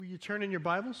turn in your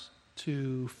Bibles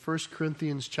to 1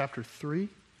 Corinthians chapter 3.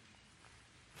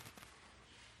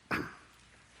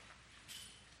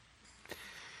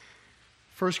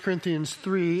 1 Corinthians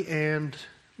 3, and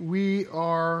we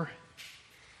are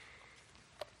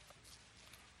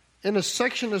in a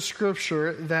section of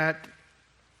Scripture that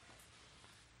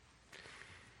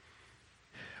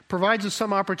provides us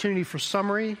some opportunity for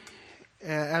summary,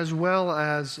 as well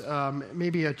as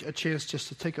maybe a chance just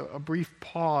to take a brief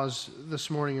pause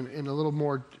this morning and a little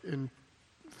more and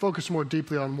focus more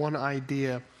deeply on one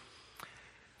idea.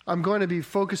 I'm going to be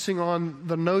focusing on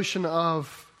the notion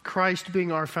of Christ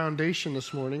being our foundation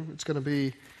this morning. It's going to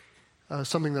be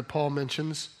something that Paul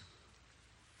mentions.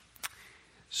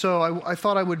 So I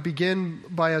thought I would begin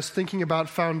by us thinking about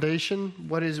foundation.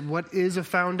 What is a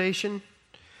foundation?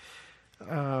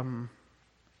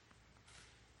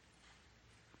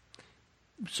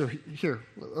 So here,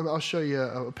 I'll show you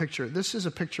a picture. This is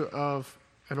a picture of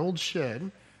an old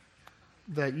shed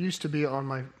that used to be on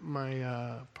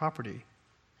my property.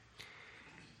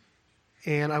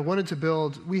 And I wanted to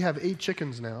build, we have 8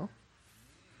 chickens now.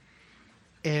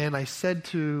 And I said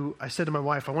to my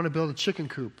wife, I want to build a chicken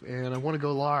coop and I want to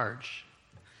go large.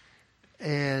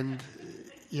 And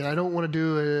I don't want to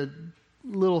do a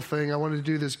little thing. I want to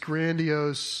do this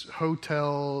grandiose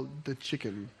hotel, the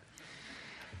chicken.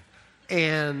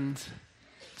 And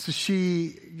so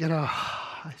she,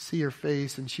 I see her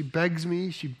face, and she begged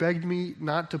me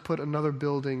not to put another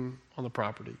building on the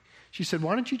property. She said,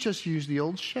 why don't you just use the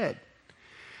old shed?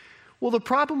 Well, the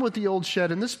problem with the old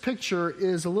shed in this picture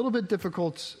is a little bit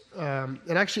difficult.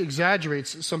 It actually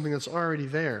exaggerates something that's already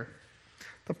there.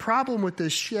 The problem with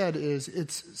this shed is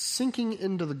it's sinking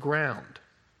into the ground.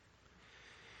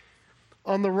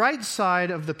 On the right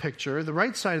side of the picture, the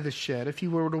right side of the shed, if you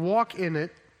were to walk in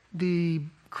it, the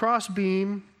cross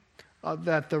beam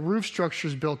that the roof structure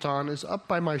is built on is up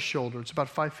by my shoulder. It's about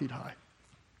 5 feet high.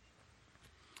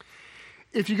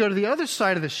 If you go to the other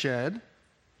side of the shed,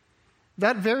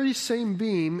 that very same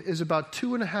beam is about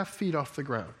 2.5 feet off the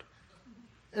ground.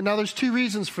 And now there's 2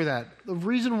 reasons for that. The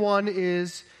reason one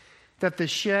is that the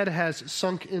shed has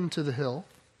sunk into the hill.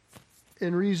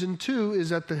 And reason 2 is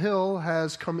that the hill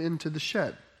has come into the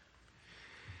shed.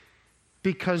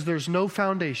 Because there's no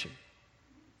foundation.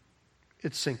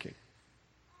 It's sinking.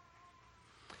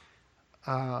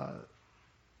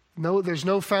 There's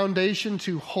no foundation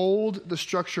to hold the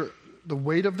structure, the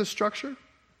weight of the structure.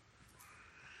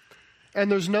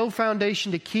 And there's no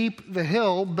foundation to keep the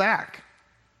hill back.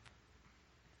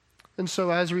 And so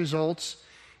as a result,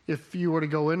 if you were to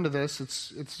go into this,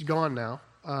 it's gone now.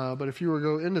 But if you were to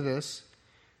go into this,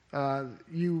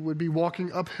 you would be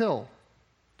walking uphill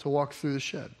to walk through the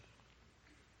shed.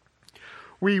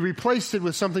 We replaced it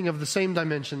with something of the same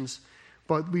dimensions,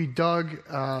 but we dug,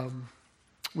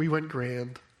 we went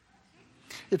grand.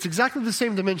 It's exactly the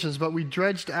same dimensions, but we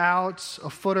dredged out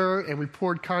a footer and we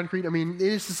poured concrete. I mean,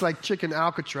 this is like chicken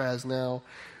Alcatraz now.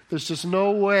 There's just no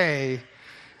way,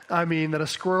 that a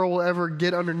squirrel will ever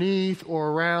get underneath or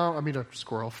around.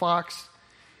 A fox.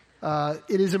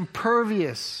 It is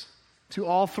impervious to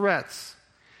all threats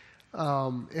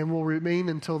and will remain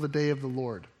until the day of the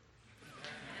Lord.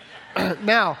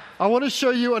 Now, I want to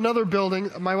show you another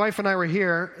building. My wife and I were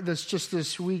here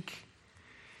this week.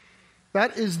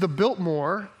 That is the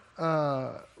Biltmore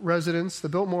residence, the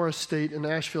Biltmore estate in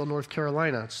Asheville, North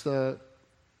Carolina. It's the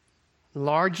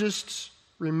largest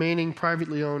remaining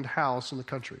privately owned house in the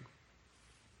country.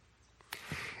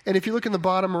 And if you look in the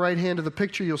bottom right hand of the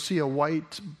picture, you'll see a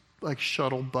white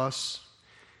shuttle bus.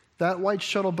 That white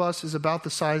shuttle bus is about the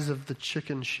size of the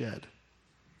chicken shed.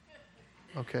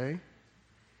 Okay?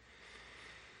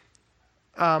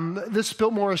 This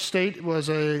Biltmore estate was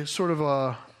a sort of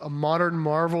a modern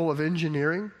marvel of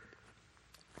engineering.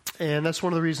 And that's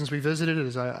one of the reasons we visited it,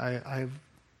 is I've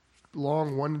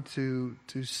long wanted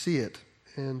to see it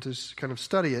and to kind of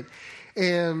study it.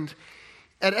 And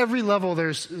at every level,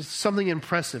 there's something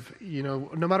impressive.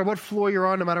 No matter what floor you're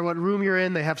on, no matter what room you're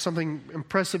in, they have something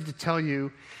impressive to tell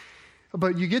you.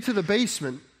 But you get to the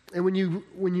basement, and when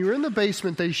you're in the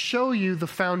basement, they show you the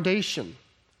foundation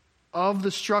of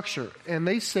the structure. And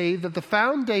they say that the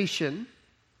foundation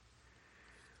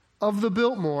of the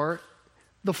Biltmore,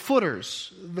 the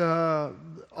footers, the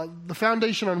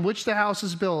foundation on which the house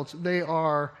is built, they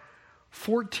are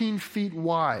 14 feet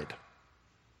wide.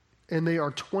 And they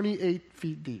are 28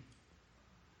 feet deep.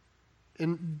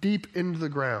 Deep into the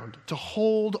ground to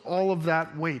hold all of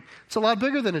that weight. It's a lot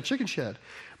bigger than a chicken shed.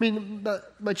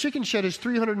 My chicken shed is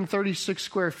 336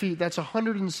 square feet. That's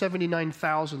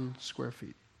 179,000 square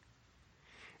feet.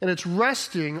 And it's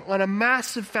resting on a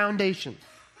massive foundation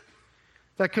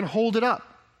that can hold it up.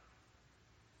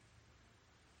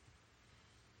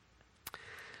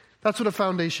 That's what a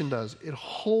foundation does. It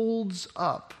holds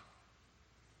up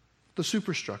the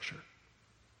superstructure.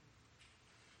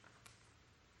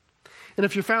 And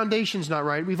if your foundation's not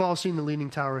right, we've all seen the Leaning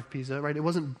Tower of Pisa, right? It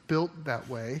wasn't built that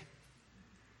way.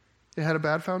 It had a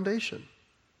bad foundation.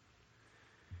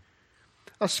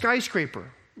 A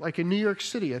skyscraper, like in New York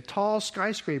City, a tall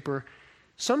skyscraper,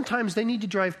 sometimes they need to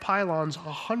drive pylons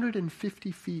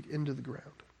 150 feet into the ground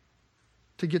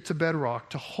to get to bedrock,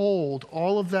 to hold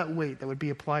all of that weight that would be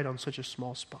applied on such a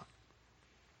small spot.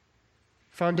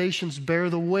 Foundations bear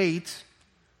the weight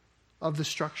of the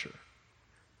structure.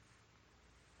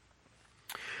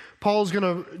 Paul's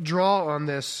going to draw on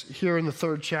this here in the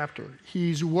 3rd chapter.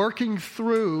 He's working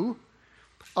through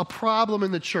a problem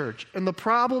in the church. And the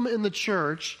problem in the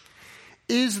church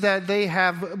is that they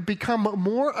have become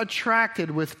more attracted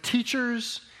with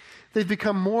teachers. They've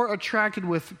become more attracted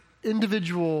with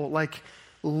individual,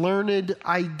 learned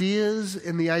ideas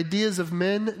and the ideas of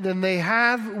men than they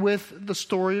have with the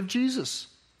story of Jesus.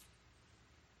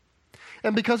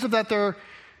 And because of that,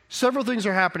 several things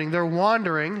are happening. They're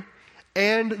wandering,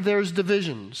 and there's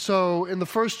division. So in the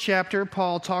 1st chapter,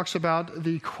 Paul talks about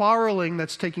the quarreling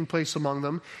that's taking place among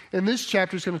them. In this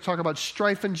chapter, he's going to talk about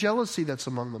strife and jealousy that's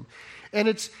among them.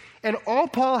 And all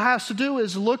Paul has to do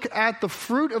is look at the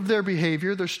fruit of their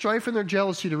behavior, their strife and their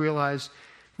jealousy, to realize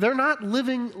they're not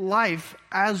living life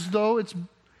as though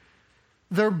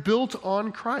they're built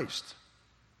on Christ.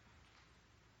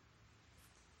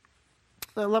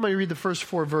 Now, let me read the first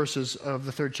 4 verses of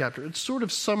the 3rd chapter. It sort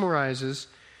of summarizes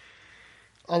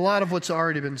a lot of what's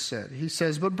already been said. He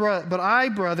says, But I,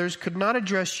 brothers, could not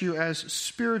address you as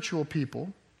spiritual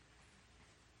people,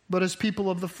 but as people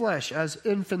of the flesh, as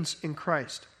infants in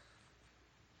Christ.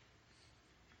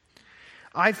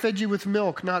 I fed you with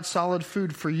milk, not solid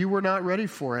food, for you were not ready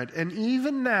for it. And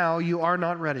even now you are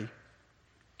not ready,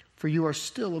 for you are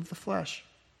still of the flesh.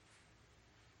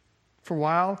 For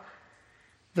while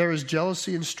there is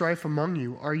jealousy and strife among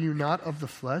you, are you not of the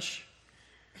flesh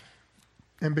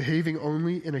and behaving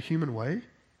only in a human way?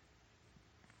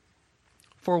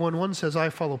 For when one says, I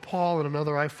follow Paul, and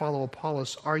another, I follow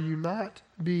Apollos, are you not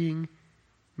being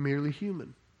merely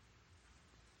human?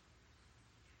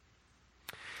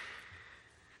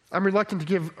 I'm reluctant to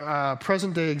give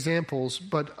present-day examples,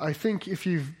 but I think if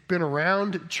you've been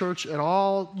around church at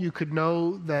all, you could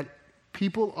know that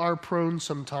people are prone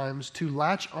sometimes to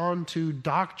latch on to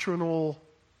doctrinal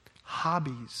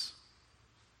hobbies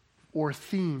or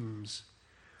themes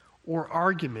or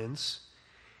arguments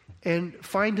and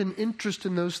find an interest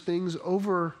in those things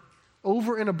over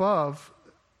and above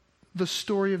the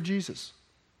story of Jesus.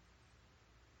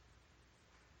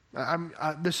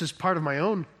 This is part of my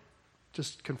own,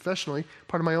 just confessionally,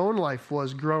 part of my own life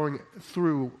was growing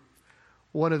through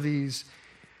one of these,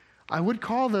 I would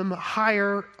call them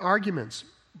higher arguments.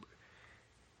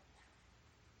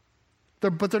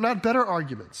 But they're not better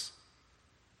arguments.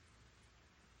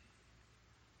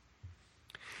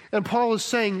 And Paul is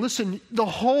saying, listen, the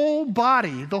whole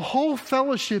body, the whole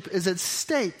fellowship is at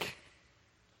stake.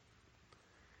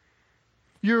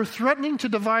 You're threatening to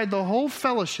divide the whole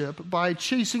fellowship by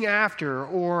chasing after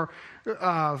or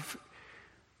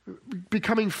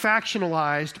becoming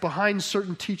factionalized behind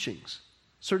certain teachings,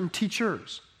 certain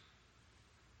teachers.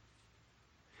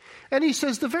 And he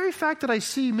says, the very fact that I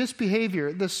see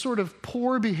misbehavior, this sort of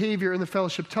poor behavior in the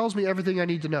fellowship, tells me everything I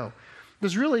need to know.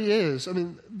 This really is.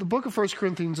 The book of 1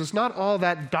 Corinthians is not all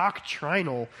that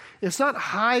doctrinal. It's not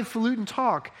highfalutin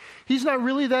talk. He's not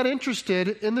really that interested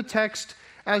in the text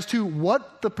as to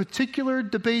what the particular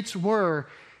debates were.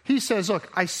 He says,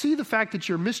 look, I see the fact that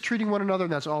you're mistreating one another,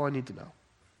 and that's all I need to know.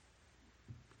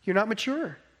 You're not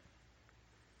mature.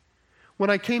 When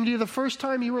I came to you the first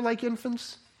time, you were like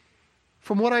infants.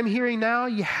 From what I'm hearing now,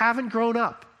 you haven't grown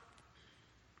up.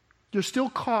 You're still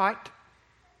caught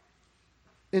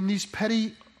in these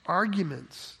petty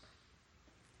arguments.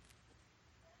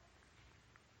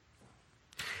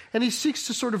 And he seeks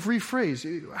to sort of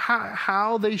rephrase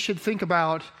how they should think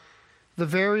about the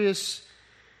various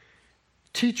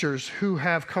teachers who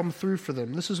have come through for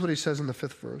them. This is what he says in the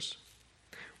 5th verse.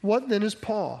 What then is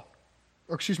Paul?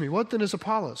 What then is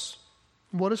Apollos?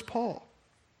 What is Paul?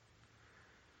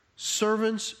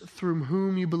 Servants through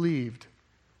whom you believed,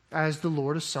 as the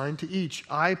Lord assigned to each.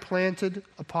 I planted,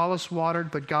 Apollos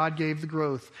watered, but God gave the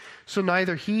growth. So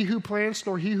neither he who plants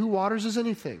nor he who waters is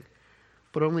anything,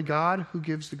 but only God who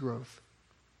gives the growth.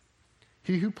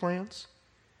 He who plants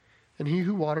and he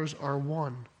who waters are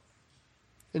one,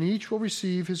 and each will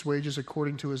receive his wages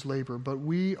according to his labor. But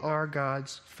we are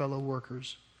God's fellow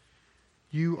workers.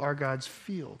 You are God's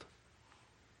field,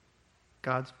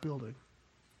 God's building.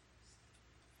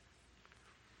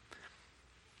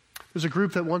 There's a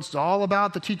group that wants all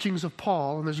about the teachings of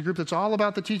Paul, and there's a group that's all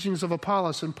about the teachings of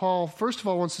Apollos. And Paul, first of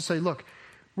all, wants to say, look,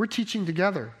 we're teaching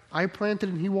together. I planted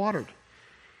and he watered.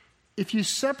 If you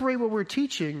separate what we're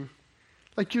teaching,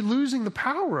 like you're losing the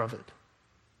power of it.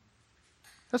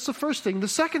 That's the first thing. The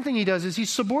second thing he does is he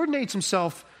subordinates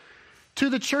himself to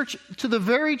the church, to the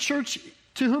very church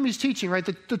to whom he's teaching, right?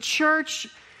 The church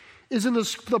is in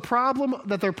the problem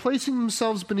that they're placing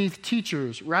themselves beneath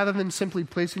teachers rather than simply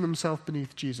placing themselves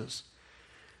beneath Jesus.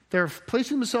 They're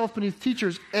placing themselves beneath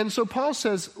teachers. And so Paul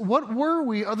says, what were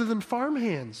we other than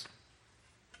farmhands?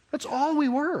 That's all we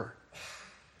were.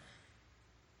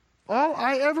 All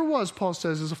I ever was, Paul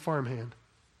says, is a farmhand.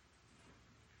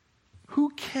 Who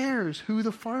cares who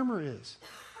the farmer is?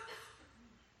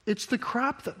 It's the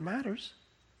crop that matters.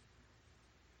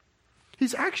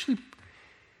 He's actually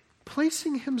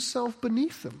placing himself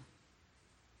beneath them.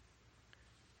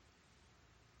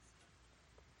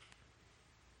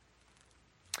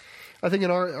 I think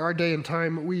in our day and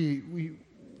time,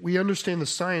 we understand the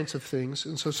science of things,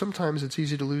 and so sometimes it's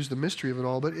easy to lose the mystery of it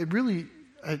all, but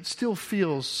it still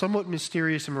feels somewhat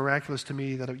mysterious and miraculous to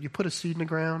me that you put a seed in the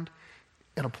ground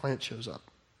and a plant shows up.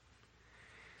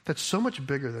 That's so much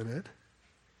bigger than it,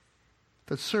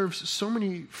 that serves so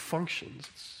many functions.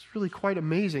 It's really quite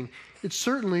amazing. It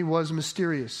certainly was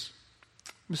mysterious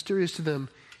to them.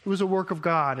 It was a work of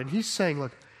God, and he's saying,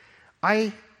 look,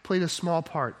 I played a small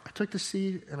part. I took the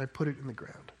seed and I put it in the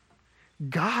ground.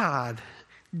 God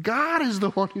is the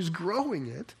one who's growing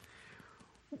it.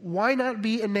 Why not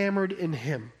be enamored in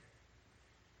him?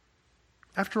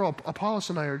 After all, Apollos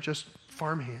and I are just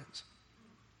farmhands.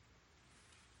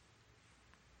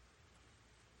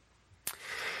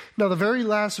 Now, the very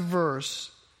last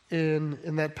verse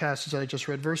in that passage that I just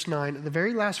read, verse 9, the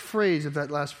very last phrase of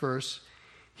that last verse,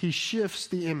 he shifts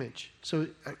the image. So,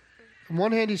 on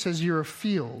one hand, he says, you're a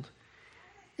field.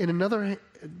 In a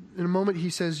moment, he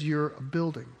says, you're a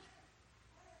building.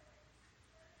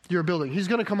 You're a building. He's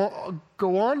going to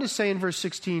go on to say in verse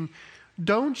 16,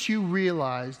 don't you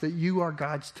realize that you are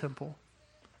God's temple?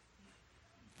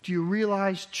 Do you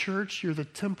realize, church, you're the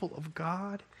temple of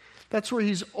God? That's where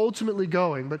he's ultimately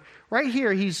going. But right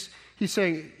here, he's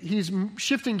saying, he's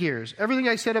shifting gears. Everything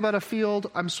I said about a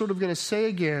field, I'm sort of going to say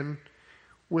again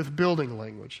with building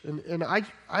language. And I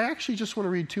actually just want to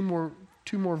read two more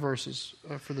verses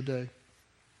for the day.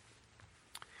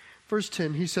 Verse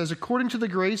 10, he says, according to the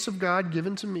grace of God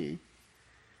given to me,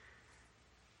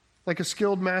 like a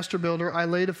skilled master builder, I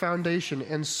laid a foundation,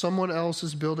 and someone else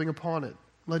is building upon it.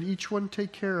 Let each one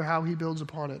take care how he builds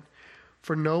upon it.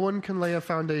 For no one can lay a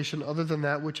foundation other than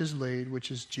that which is laid,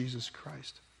 which is Jesus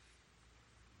Christ.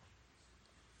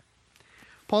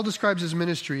 Paul describes his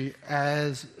ministry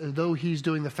as though he's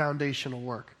doing the foundational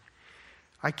work.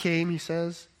 I came, he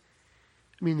says.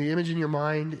 The image in your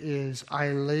mind is I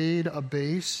laid a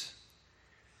base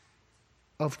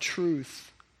of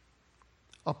truth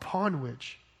upon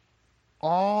which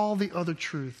all the other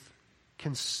truth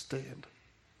can stand.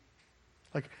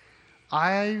 Like,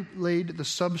 I laid the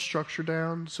substructure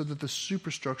down so that the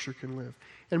superstructure can live.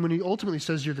 And when he ultimately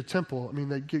says you're the temple,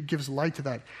 that gives light to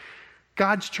that.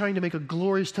 God's trying to make a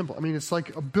glorious temple. It's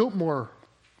like a Biltmore,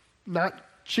 not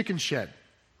chicken shed,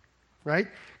 right?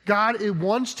 God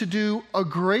wants to do a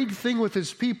great thing with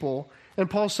his people. And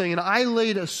Paul's saying, and I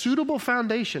laid a suitable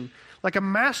foundation, like a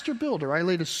master builder, I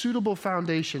laid a suitable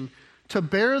foundation to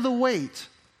bear the weight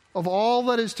of all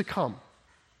that is to come.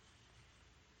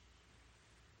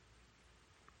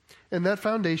 And that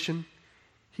foundation,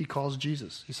 he calls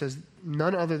Jesus. He says,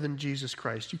 none other than Jesus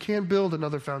Christ. You can't build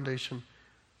another foundation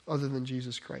other than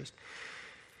Jesus Christ.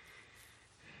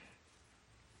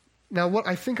 Now, what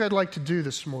I think I'd like to do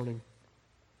this morning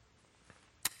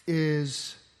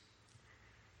is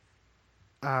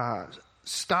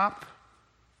stop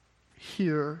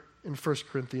here in 1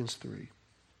 Corinthians 3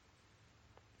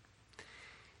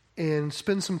 and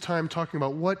spend some time talking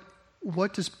about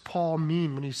what does Paul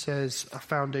mean when he says a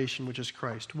foundation, which is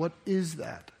Christ? What is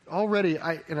that? Already,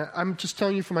 I'm just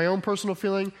telling you from my own personal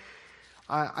feeling,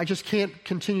 I just can't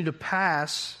continue to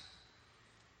pass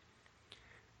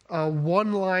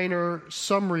one-liner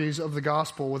summaries of the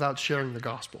gospel without sharing the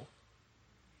gospel.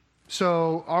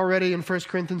 So already in 1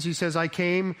 Corinthians he says, I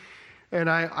came and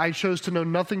I chose to know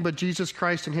nothing but Jesus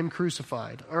Christ and him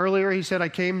crucified. Earlier he said, I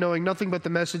came knowing nothing but the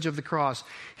message of the cross.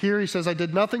 Here he says, I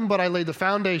did nothing but I laid the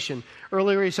foundation.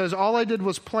 Earlier he says, all I did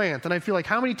was plant. And I feel like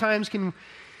how many times can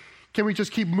we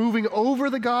just keep moving over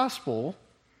the gospel,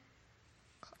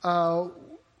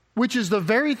 which is the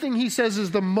very thing he says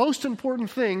is the most important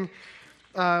thing,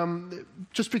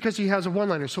 just because he has a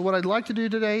one-liner. So what I'd like to do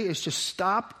today is just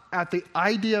stop at the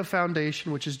idea of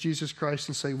foundation, which is Jesus Christ,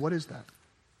 and say, what is that?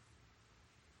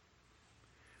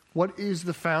 What is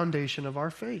the foundation of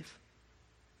our faith?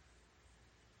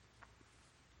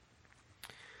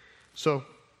 So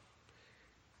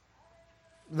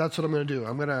that's what I'm going to do.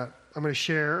 I'm going to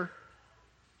share,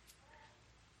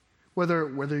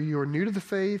 whether you're new to the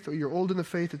faith or you're old in the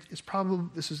faith,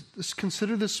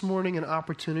 consider this morning an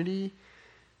opportunity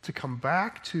to come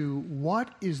back to what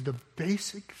is the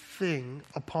basic thing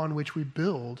upon which we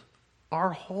build our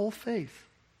whole faith.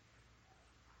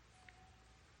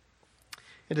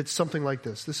 And it's something like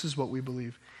this. This is what we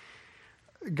believe.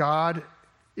 God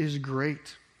is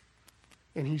great,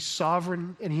 and he's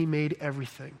sovereign, and he made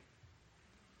everything.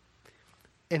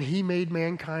 And he made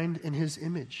mankind in his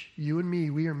image. You and me,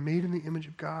 we are made in the image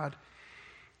of God.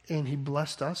 And he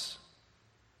blessed us.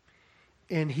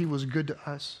 And he was good to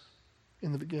us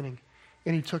in the beginning.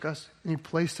 And he took us and he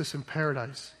placed us in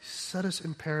paradise. He set us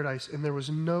in paradise, and there was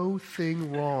no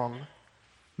thing wrong.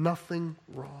 Nothing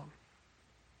wrong.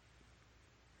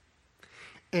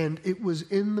 And it was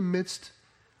in the midst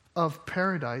of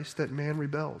paradise that man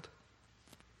rebelled.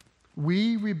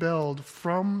 We rebelled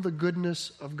from the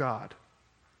goodness of God.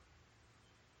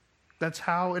 That's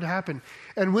how it happened.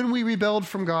 And when we rebelled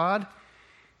from God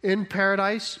in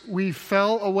paradise, we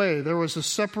fell away. There was a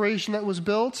separation that was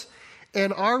built,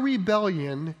 and our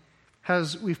rebellion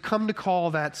we've come to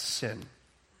call that sin.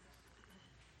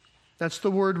 That's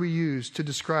the word we use to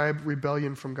describe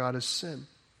rebellion from God, as sin.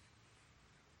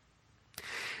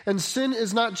 And sin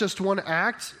is not just one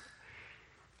act.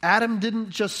 Adam didn't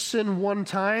just sin one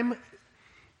time.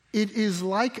 It is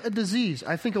like a disease.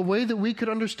 I think a way that we could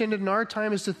understand it in our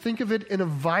time is to think of it in a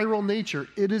viral nature.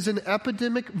 It is an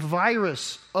epidemic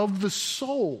virus of the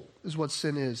soul, is what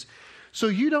sin is. So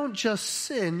you don't just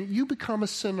sin, you become a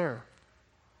sinner.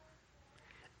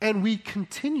 And we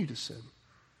continue to sin.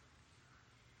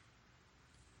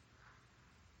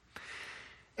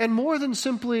 And more than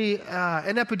simply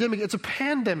an epidemic, it's a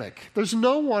pandemic. There's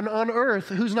no one on earth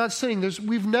who's not sinning.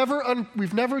 We've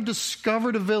never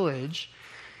discovered a village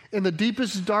in the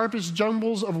deepest, darkest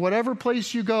jungles of whatever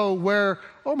place you go where,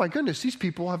 oh my goodness, these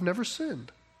people have never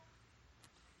sinned.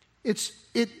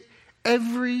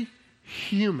 Every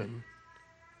human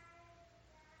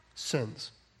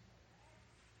sins.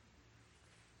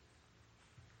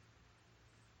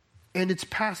 And it's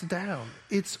passed down.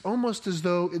 It's almost as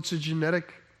though it's a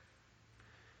genetic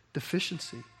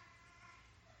deficiency.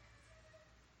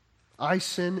 I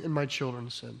sin and my children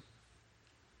sin.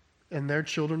 And their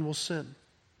children will sin.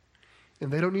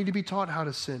 And they don't need to be taught how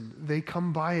to sin. They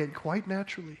come by it quite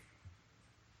naturally.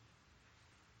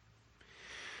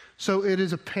 So it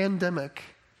is a pandemic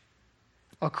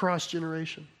across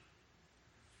generation.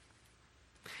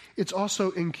 It's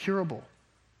also incurable.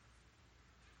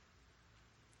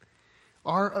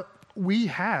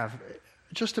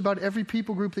 Just about every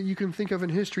people group that you can think of in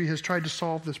history has tried to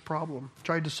solve this problem,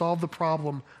 tried to solve the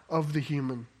problem of the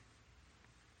human,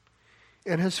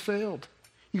 and has failed.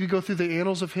 You could go through the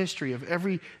annals of history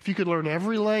if you could learn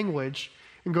every language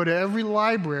and go to every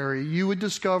library, you would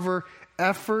discover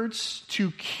efforts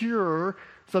to cure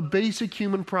the basic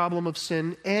human problem of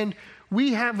sin, and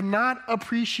we have not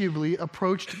appreciably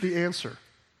approached the answer.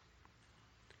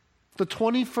 The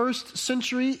 21st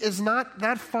century is not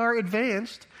that far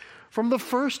advanced from the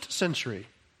first century.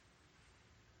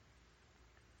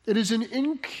 It is an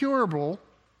incurable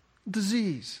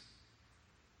disease,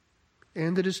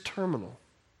 and it is terminal.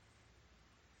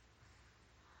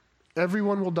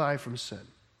 Everyone will die from sin.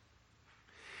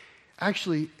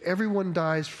 Actually, everyone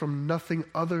dies from nothing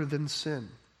other than sin.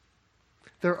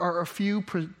 There are a few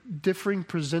differing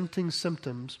presenting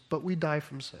symptoms, but we die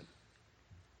from sin.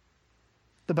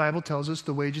 The Bible tells us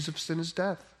the wages of sin is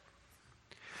death.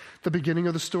 The beginning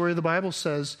of the story of the Bible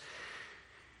says,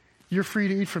 you're free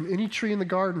to eat from any tree in the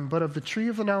garden, but of the tree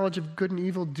of the knowledge of good and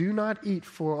evil do not eat,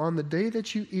 for on the day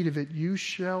that you eat of it, you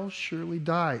shall surely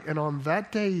die. And on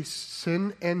that day,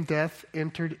 sin and death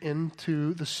entered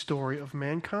into the story of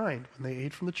mankind when they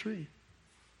ate from the tree.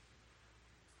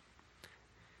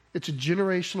 It's a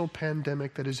generational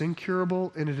pandemic that is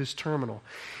incurable and it is terminal.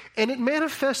 And it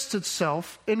manifests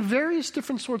itself in various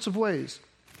different sorts of ways.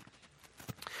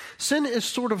 Sin is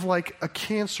sort of like a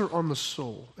cancer on the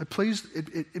soul.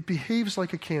 It behaves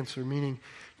like a cancer, meaning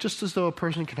just as though a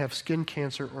person can have skin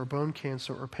cancer or bone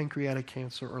cancer or pancreatic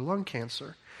cancer or lung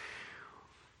cancer,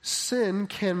 sin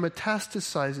can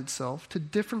metastasize itself to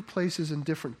different places and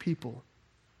different people.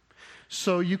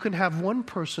 So you can have one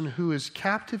person who is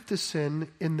captive to sin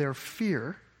in their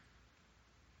fear,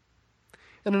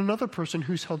 and another person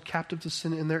who's held captive to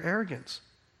sin in their arrogance.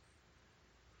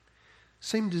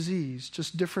 Same disease,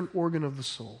 just different organ of the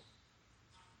soul.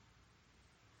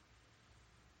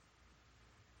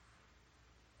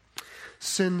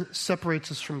 Sin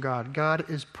separates us from God. God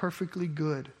is perfectly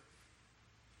good.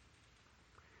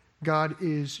 God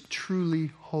is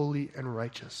truly holy and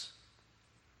righteous.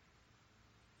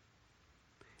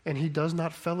 And he does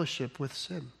not fellowship with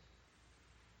sin.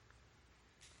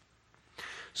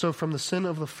 So from the sin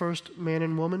of the first man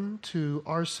and woman to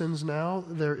our sins now,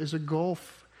 there is a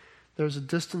gulf. There's a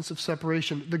distance of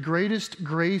separation. The greatest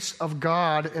grace of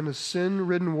God in a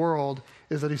sin-ridden world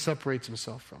is that he separates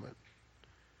himself from it.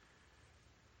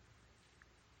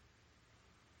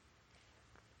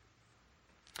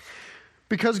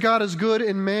 Because God is good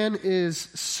and man is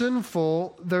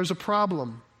sinful, there's a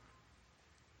problem.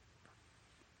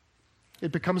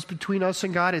 It becomes between us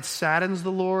and God. It saddens the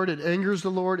Lord. It angers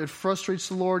the Lord. It frustrates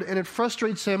the Lord. And it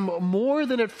frustrates him more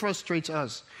than it frustrates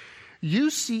us. You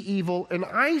see evil and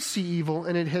I see evil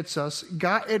and it hits us.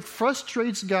 It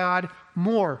frustrates God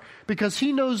more because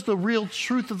he knows the real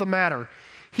truth of the matter.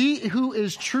 He who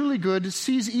is truly good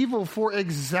sees evil for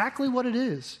exactly what it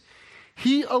is.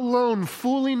 He alone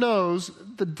fully knows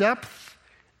the depth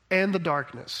and the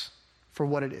darkness for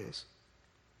what it is.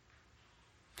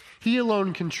 He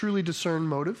alone can truly discern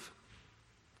motive.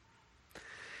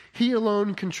 He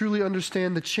alone can truly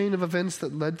understand the chain of events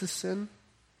that led to sin.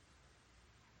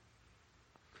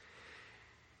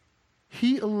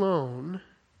 He alone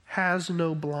has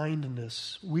no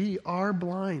blindness. We are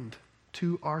blind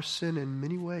to our sin in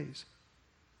many ways.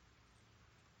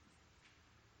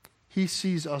 He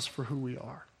sees us for who we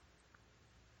are.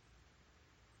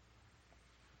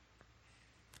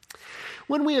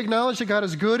 When we acknowledge that God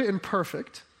is good and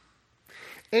perfect,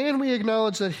 and we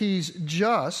acknowledge that he's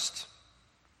just,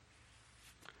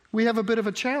 we have a bit of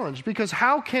a challenge. Because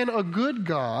how can a good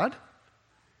God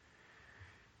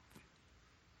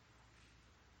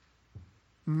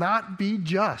not be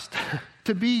just?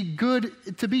 To be good,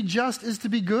 to be just is to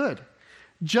be good.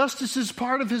 Justice is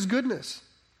part of his goodness.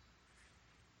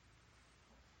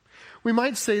 We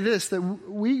might say this, that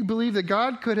we believe that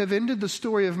God could have ended the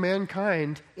story of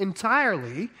mankind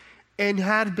entirely and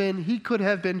he could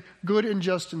have been good and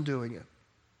just in doing it.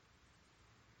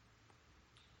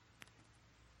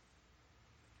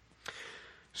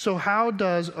 So how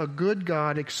does a good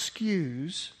God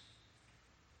excuse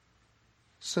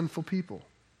sinful people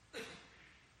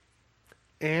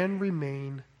and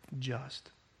remain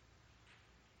just?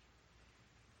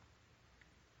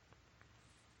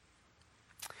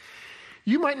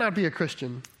 You might not be a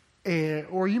Christian,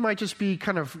 or you might just be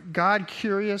kind of God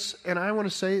curious, and I want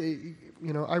to say,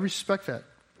 I respect that.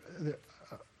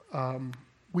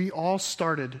 We all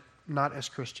started not as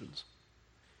Christians.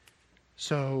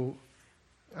 So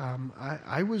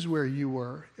I was where you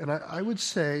were, and I would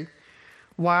say,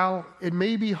 while it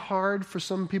may be hard for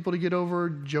some people to get over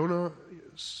Jonah,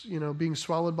 being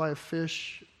swallowed by a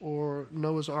fish, or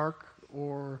Noah's Ark,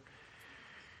 or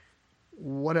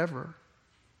whatever,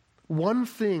 one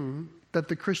thing that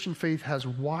the Christian faith has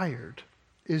wired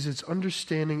is its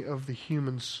understanding of the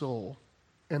human soul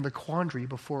and the quandary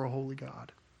before a holy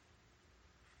God.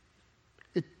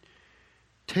 It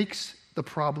takes the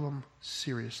problem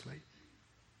seriously.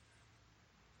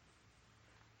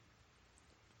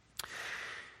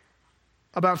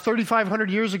 About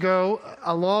 3,500 years ago,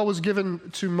 a law was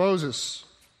given to Moses,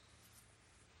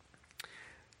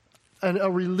 and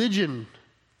a religion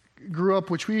grew up,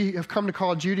 which we have come to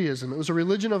call Judaism. It was a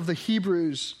religion of the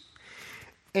Hebrews,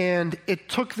 and it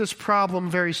took this problem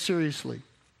very seriously.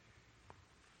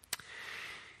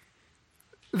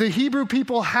 The Hebrew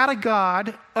people had a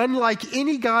God unlike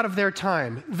any God of their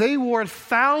time. They were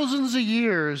thousands of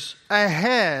years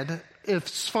ahead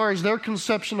as far as their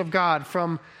conception of God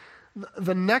from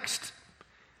the next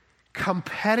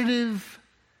competitive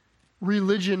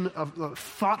religion, of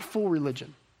thoughtful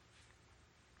religion.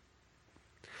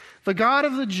 The God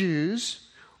of the Jews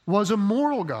was a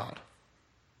moral God.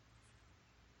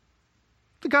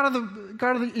 The God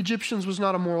of the Egyptians was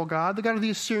not a moral God. The God of the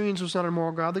Assyrians was not a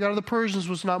moral God. The God of the Persians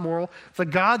was not moral. The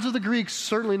gods of the Greeks,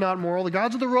 certainly not moral. The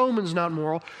gods of the Romans, not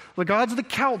moral. The gods of the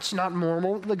Celts, not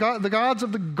moral. The gods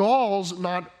of the Gauls,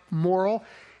 not moral.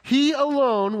 He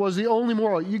alone was the only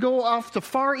moral. You go off to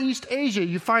Far East Asia,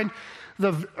 you find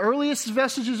the earliest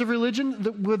vestiges of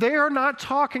religion, they are not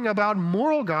talking about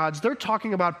moral gods. They're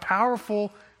talking about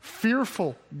powerful,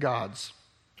 fearful gods.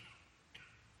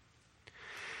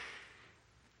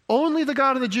 Only the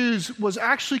God of the Jews was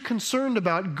actually concerned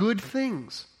about good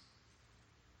things,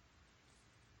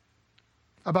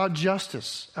 about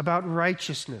justice, about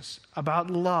righteousness,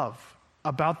 about love.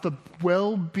 about the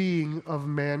well-being of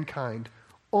mankind.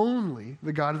 Only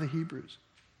the God of the Hebrews.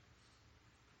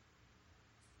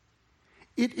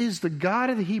 It is the God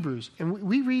of the Hebrews. And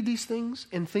we read these things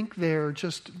and think they're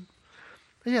just,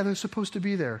 yeah, they're supposed to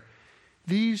be there.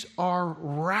 These are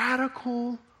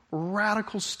radical,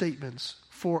 radical statements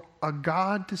for a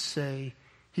God to say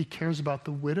he cares about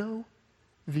the widow,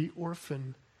 the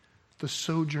orphan, the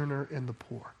sojourner, and the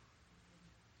poor.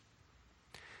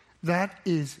 That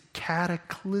is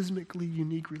cataclysmically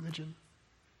unique religion.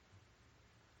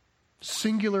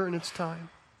 Singular in its time.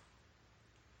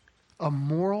 A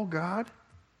moral God.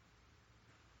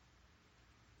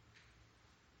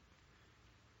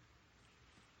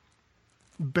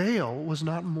 Baal was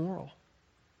not moral.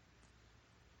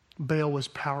 Baal was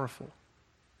powerful.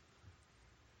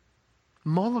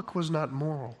 Moloch was not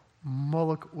moral.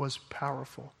 Moloch was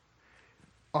powerful.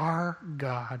 Our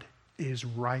God is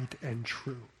right and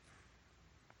true.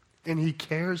 And he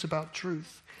cares about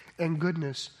truth and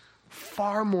goodness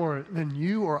far more than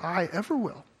you or I ever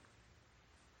will.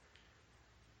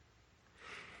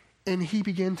 And he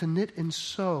began to knit and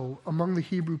sow among the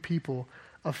Hebrew people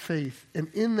a faith. And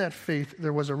in that faith,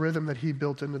 there was a rhythm that he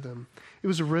built into them. It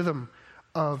was a rhythm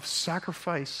of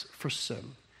sacrifice for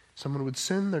sin. Someone would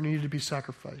sin, there needed to be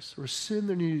sacrifice. Or sin,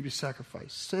 there needed to be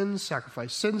sacrifice. Sin,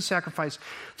 sacrifice. Sin, sacrifice.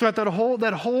 Throughout their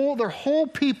whole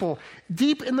people,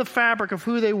 deep in the fabric of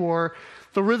who they were,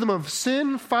 the rhythm of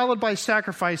sin followed by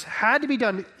sacrifice had to be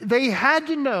done. They had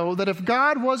to know that if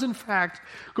God was in fact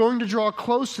going to draw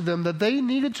close to them, that they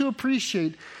needed to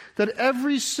appreciate that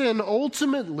every sin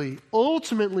ultimately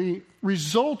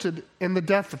resulted in the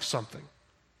death of something.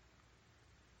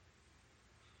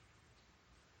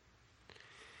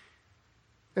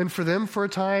 And for them, for a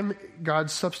time, God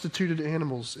substituted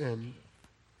animals in.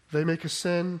 They make a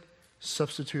sin,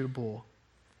 substitute a bull.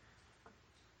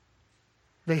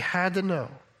 They had to know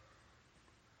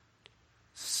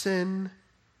sin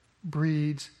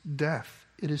breeds death.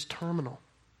 It is terminal.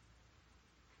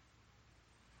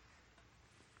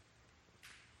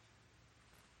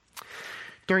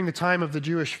 During the time of the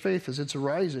Jewish faith as it's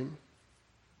arising,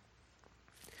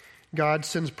 God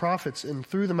sends prophets, and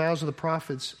through the mouths of the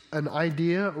prophets, an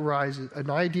idea arises. An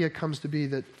idea comes to be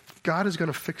that God is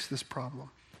going to fix this problem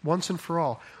once and for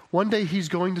all. One day he's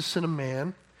going to send a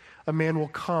man. A man will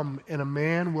come, and a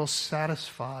man will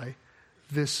satisfy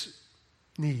this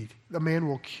need. A man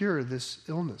will cure this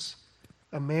illness.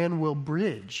 A man will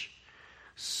bridge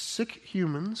sick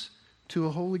humans to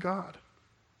a holy God.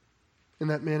 And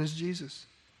that man is Jesus.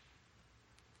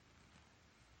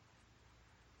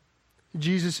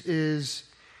 Jesus is,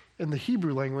 in the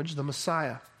Hebrew language, the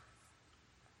Messiah,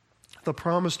 the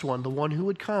promised one, the one who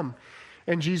would come.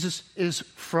 And Jesus is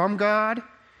from God,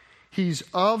 he's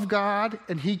of God,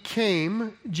 and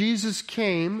Jesus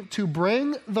came to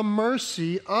bring the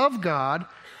mercy of God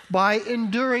by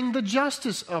enduring the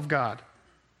justice of God.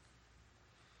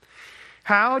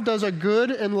 How does a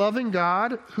good and loving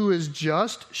God who is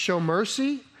just show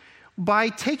mercy? By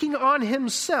taking on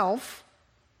himself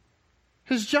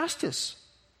his justice,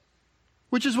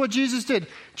 which is what Jesus did.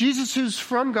 Jesus, who's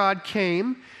from God,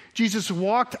 came. Jesus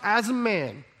walked as a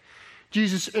man.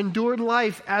 Jesus endured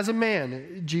life as a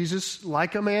man. Jesus,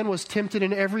 like a man, was tempted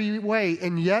in every way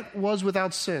and yet was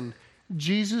without sin.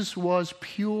 Jesus was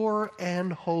pure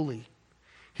and holy.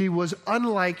 He was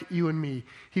unlike you and me.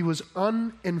 He was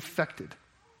uninfected.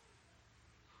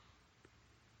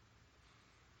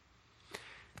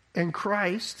 And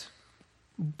Christ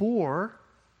bore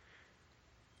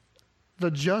the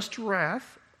just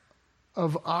wrath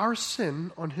of our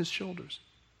sin on his shoulders.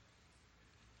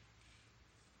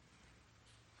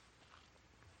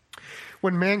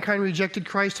 When mankind rejected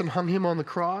Christ and hung him on the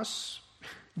cross,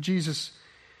 Jesus,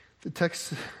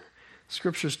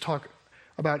 scriptures talk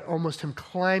about almost him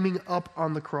climbing up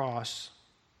on the cross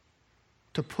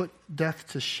to put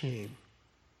death to shame.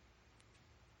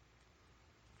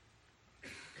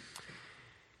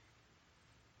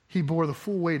 He bore the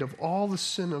full weight of all the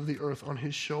sin of the earth on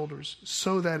his shoulders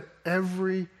so that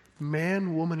every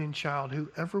man, woman, and child who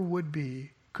ever would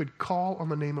be could call on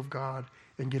the name of God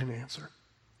and get an answer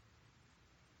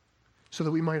so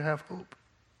that we might have hope.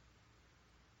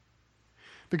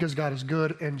 Because God is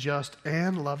good and just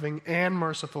and loving and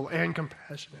merciful and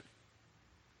compassionate.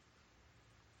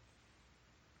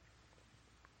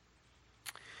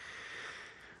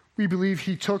 We believe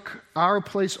he took our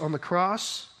place on the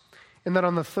cross, and that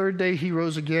on the third day he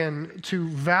rose again to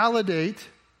validate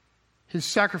his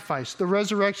sacrifice. The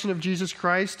resurrection of Jesus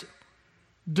Christ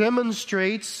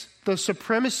demonstrates the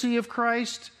supremacy of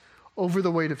Christ over the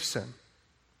weight of sin.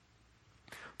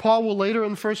 Paul will later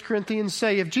in 1 Corinthians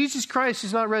say, if Jesus Christ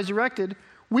is not resurrected,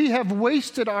 we have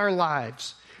wasted our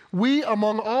lives. We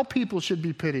among all people should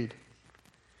be pitied,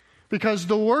 because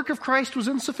the work of Christ was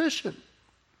insufficient,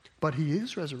 but he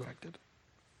is resurrected.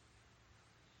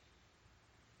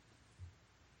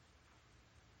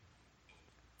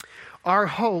 Our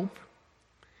hope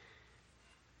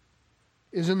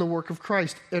is in the work of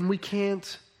Christ, and we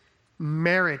can't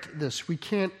merit this. We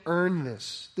can't earn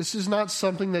this. This is not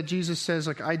something that Jesus says,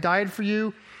 like, I died for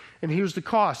you, and here's the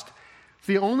cost.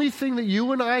 The only thing that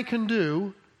you and I can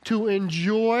do to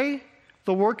enjoy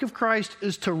the work of Christ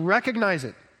is to recognize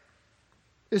it,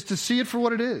 is to see it for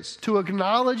what it is, to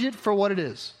acknowledge it for what it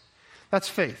is. That's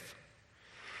faith.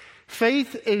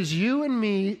 Faith is you and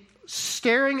me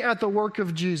staring at the work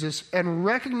of Jesus and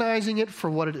recognizing it for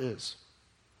what it is.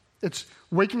 It's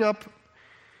waking up,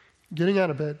 getting out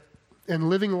of bed, and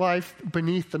living life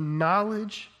beneath the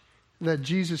knowledge that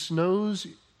Jesus knows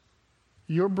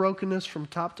your brokenness from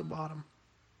top to bottom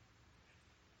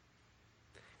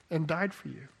and died for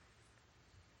you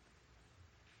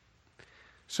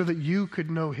so that you could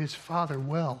know his Father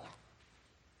well,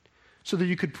 so that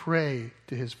you could pray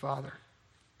to his Father.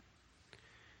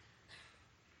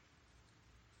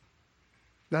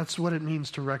 That's what it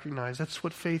means to recognize. That's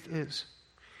what faith is.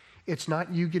 It's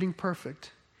not you getting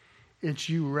perfect. It's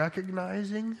you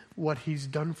recognizing what he's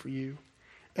done for you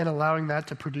and allowing that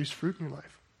to produce fruit in your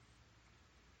life.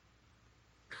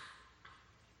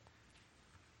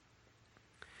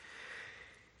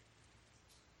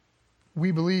 We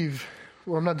believe,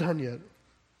 well, I'm not done yet.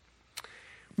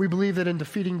 We believe that in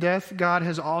defeating death, God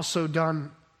has also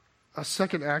done a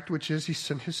second act, which is he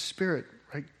sent his Spirit.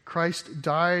 Right? Christ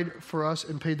died for us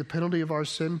and paid the penalty of our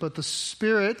sin, but the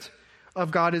Spirit of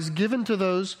God is given to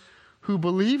those who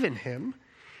believe in him,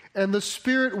 and the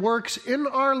Spirit works in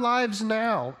our lives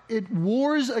now. It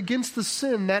wars against the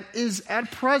sin that is at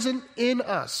present in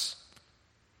us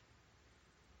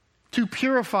to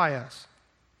purify us.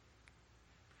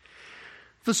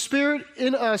 The Spirit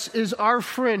in us is our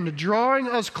friend, drawing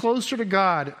us closer to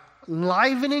God,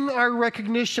 livening our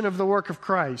recognition of the work of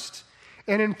Christ,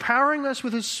 and empowering us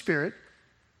with his Spirit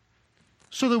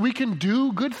so that we can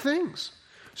do good things,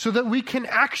 so that we can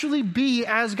actually be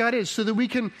as God is, so that we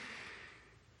can,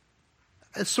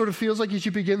 it sort of feels like as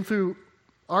you begin through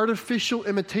artificial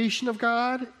imitation of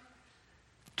God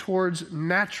towards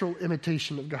natural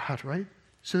imitation of God, right?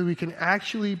 So that we can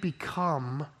actually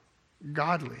become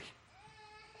godly.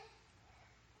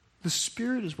 The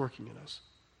Spirit is working in us.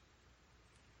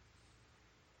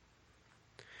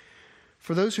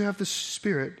 For those who have the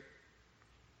Spirit,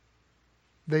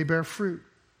 they bear fruit.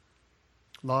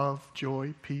 Love,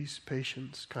 joy, peace,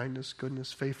 patience, kindness,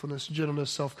 goodness, faithfulness,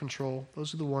 gentleness, self-control.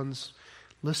 Those are the ones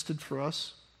listed for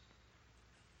us.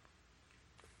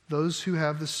 Those who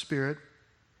have the Spirit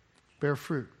bear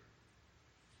fruit.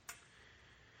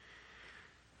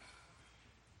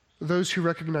 Those who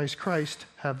recognize Christ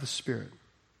have the Spirit.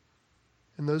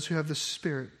 And those who have the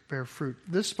Spirit bear fruit.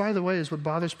 This, by the way, is what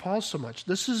bothers Paul so much.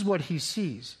 This is what he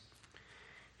sees.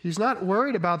 He's not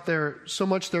worried about so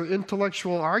much their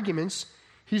intellectual arguments.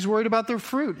 He's worried about their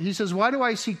fruit. He says, why do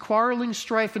I see quarreling,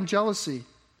 strife, and jealousy?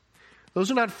 Those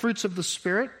are not fruits of the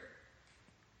Spirit.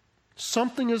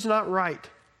 Something is not right.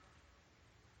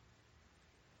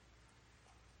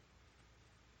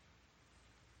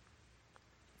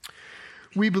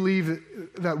 We believe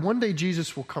that one day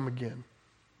Jesus will come again,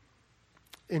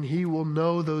 and he will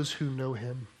know those who know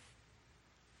him.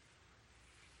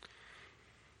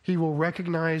 He will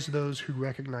recognize those who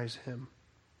recognize him.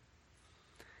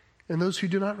 And those who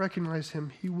do not recognize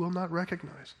him, he will not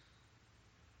recognize.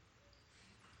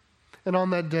 And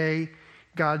on that day,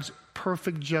 God's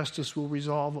perfect justice will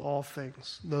resolve all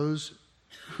things. Those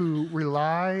who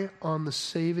rely on the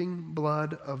saving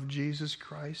blood of Jesus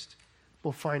Christ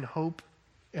will find hope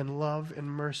and love and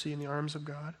mercy in the arms of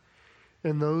God.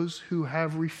 And those who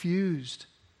have refused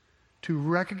to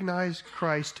recognize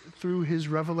Christ through his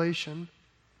revelation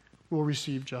will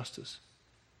receive justice.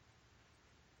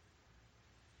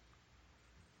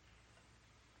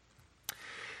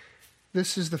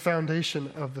 This is the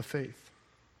foundation of the faith.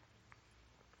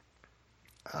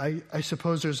 I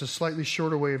suppose there's a slightly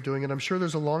shorter way of doing it. I'm sure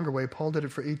there's a longer way. Paul did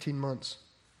it for 18 months.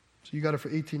 So you got it for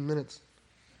 18 minutes.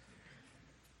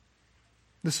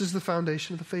 This is the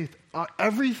foundation of the faith.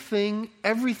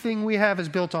 Everything we have is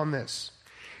built on this.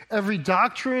 Every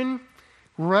doctrine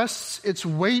rests its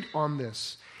weight on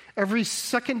this. Every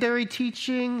secondary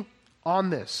teaching on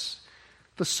this.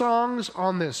 The songs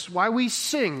on this. Why we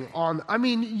sing on.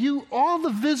 All the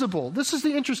visible. This is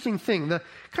the interesting thing. The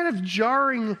kind of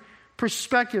jarring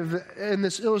perspective in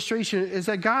this illustration is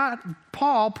that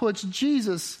Paul puts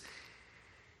Jesus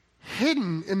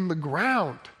hidden in the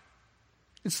ground.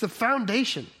 It's the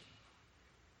foundation.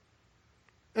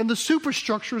 And the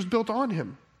superstructure is built on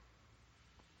him.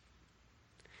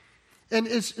 And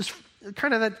it's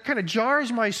kind of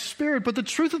jars my spirit, but the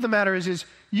truth of the matter is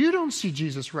you don't see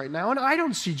Jesus right now, and I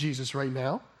don't see Jesus right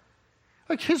now.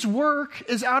 Like, his work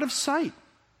is out of sight.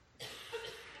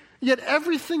 Yet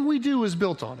everything we do is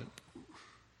built on it.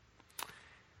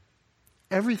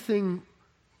 Everything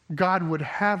God would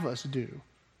have us do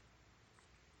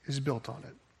is built on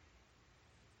it.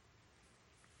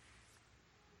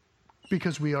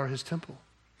 Because we are his temple.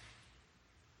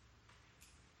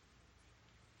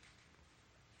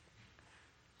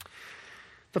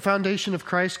 The foundation of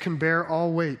Christ can bear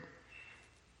all weight.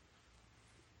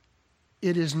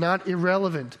 It is not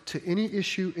irrelevant to any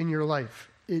issue in your life.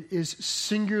 It is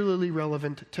singularly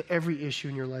relevant to every issue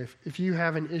in your life. If you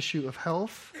have an issue of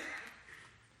health,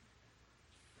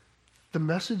 the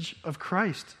message of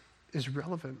Christ is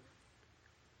relevant.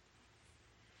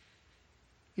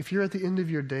 If you're at the end of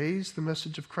your days, the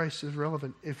message of Christ is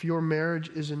relevant. If your marriage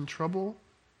is in trouble,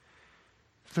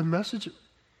 the message,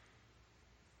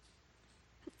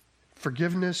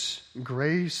 forgiveness,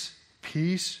 grace,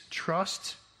 peace,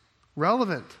 trust,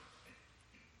 relevant.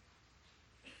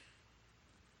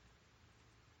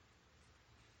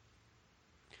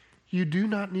 You do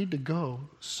not need to go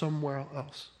somewhere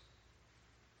else.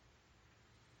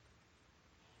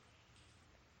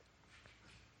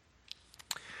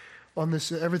 On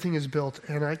this, everything is built.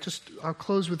 And I'll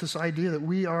close with this idea that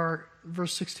we are,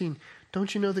 verse 16,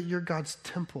 don't you know that you're God's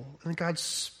temple and God's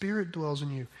Spirit dwells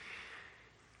in you?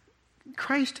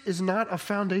 Christ is not a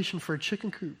foundation for a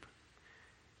chicken coop.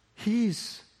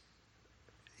 He's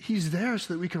there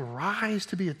so that we can rise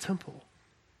to be a temple.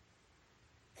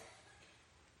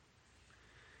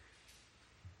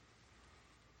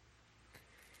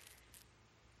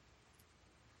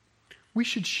 We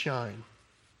should shine.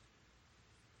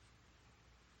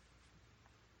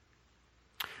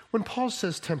 When Paul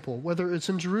says temple, whether it's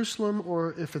in Jerusalem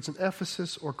or if it's in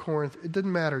Ephesus or Corinth, it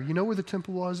didn't matter. You know where the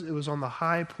temple was? It was on the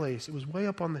high place. It was way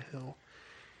up on the hill.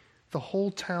 The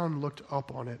whole town looked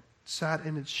up on it, sat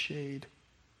in its shade.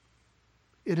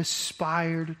 It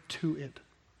aspired to it.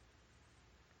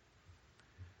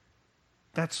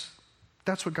 That's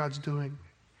what God's doing.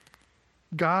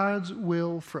 God's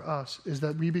will for us is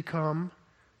that we become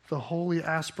the holy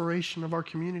aspiration of our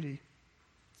community,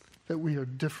 that we are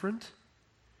different,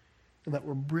 and that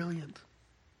we're brilliant.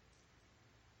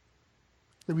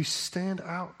 That we stand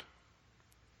out.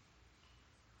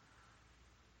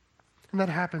 And that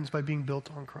happens by being built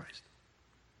on Christ.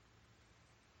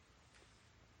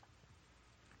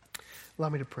 Allow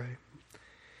me to pray.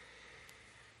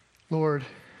 Lord,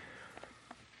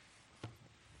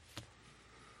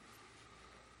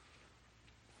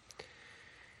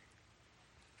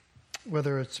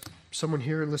 whether it's someone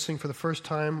here listening for the first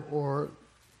time or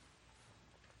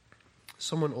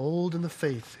someone old in the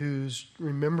faith who's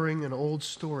remembering an old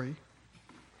story,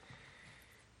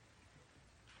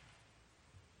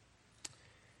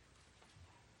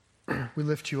 we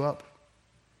lift you up.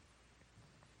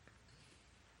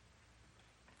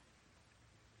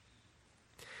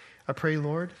 I pray,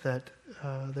 Lord, that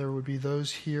there would be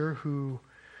those here who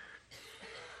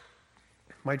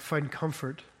might find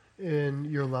comfort in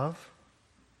your love,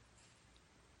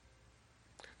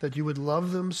 that you would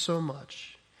love them so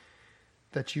much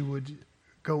that you would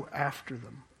go after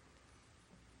them.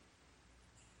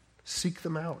 Seek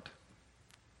them out.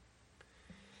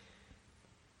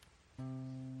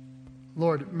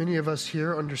 Lord, many of us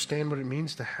here understand what it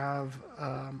means to have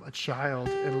a child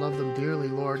and love them dearly,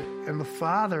 Lord. And the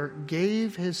Father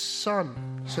gave his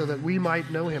Son so that we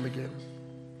might know him again.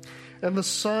 And the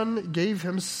Son gave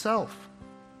himself.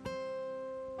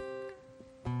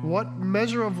 What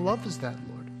measure of love is that, Lord?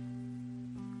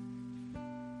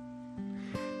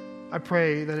 I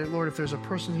pray that, Lord, if there's a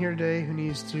person here today who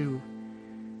needs to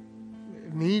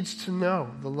know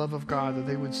the love of God, that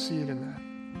they would see it in that.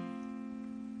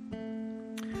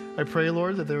 I pray,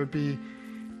 Lord, that there would be,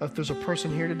 if there's a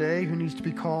person here today who needs to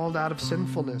be called out of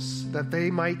sinfulness, that they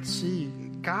might see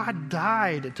God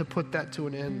died to put that to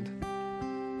an end.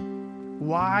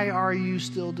 Why are you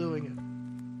still doing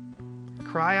it?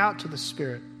 Cry out to the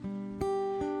Spirit.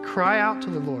 Cry out to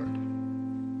the Lord.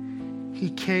 He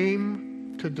came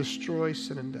to destroy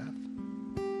sin and death.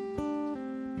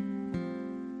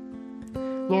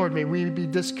 Lord, may we be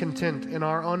discontent in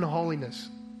our unholiness.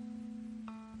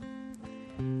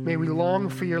 May we long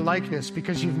for your likeness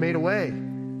because you've made a way.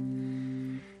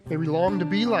 May we long to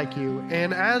be like you.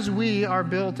 And as we are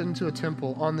built into a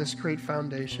temple on this great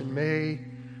foundation, may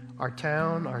our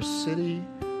town, our city,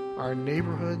 our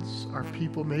neighborhoods, our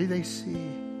people, may they see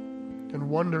and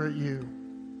wonder at you.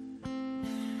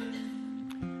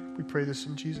 We pray this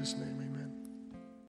in Jesus' name.